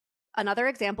another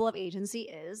example of agency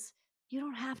is you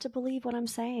don't have to believe what I'm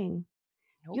saying.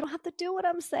 Nope. You don't have to do what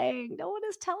I'm saying. No one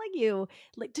is telling you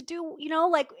like to do,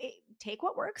 take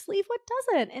what works, leave what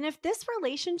doesn't. And if this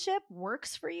relationship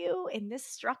works for you in this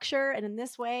structure and in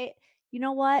this way, you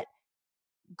know what?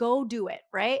 Go do it,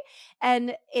 right?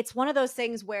 And it's one of those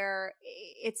things where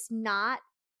it's not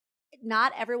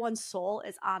everyone's soul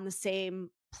is on the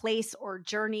same place or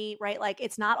journey, right? Like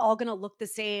it's not all going to look the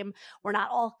same. We're not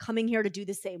all coming here to do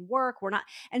the same work. We're not.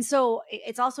 And so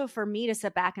it's also for me to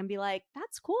sit back and be like,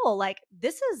 that's cool. Like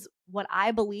this is what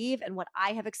I believe and what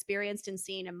I have experienced and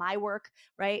seen in my work,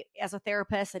 right? As a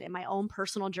therapist and in my own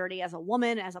personal journey as a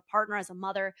woman, as a partner, as a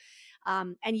mother.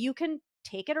 And you can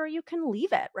take it or you can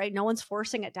leave it, right? No one's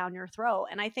forcing it down your throat.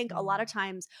 And I think a lot of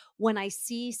times when I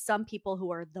see some people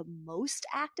who are the most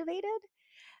activated,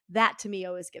 that to me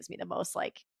always gives me the most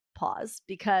like pause,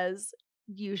 because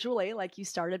usually, like you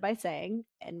started by saying,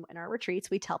 and in our retreats,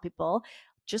 we tell people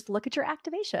just look at your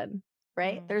activation,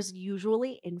 right? There's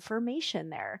usually information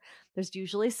there. There's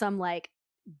usually some like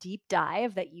deep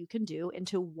dive that you can do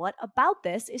into what about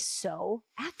this is so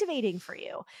activating for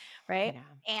you, right?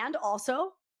 Yeah. And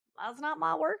also, that's not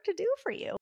my work to do for you.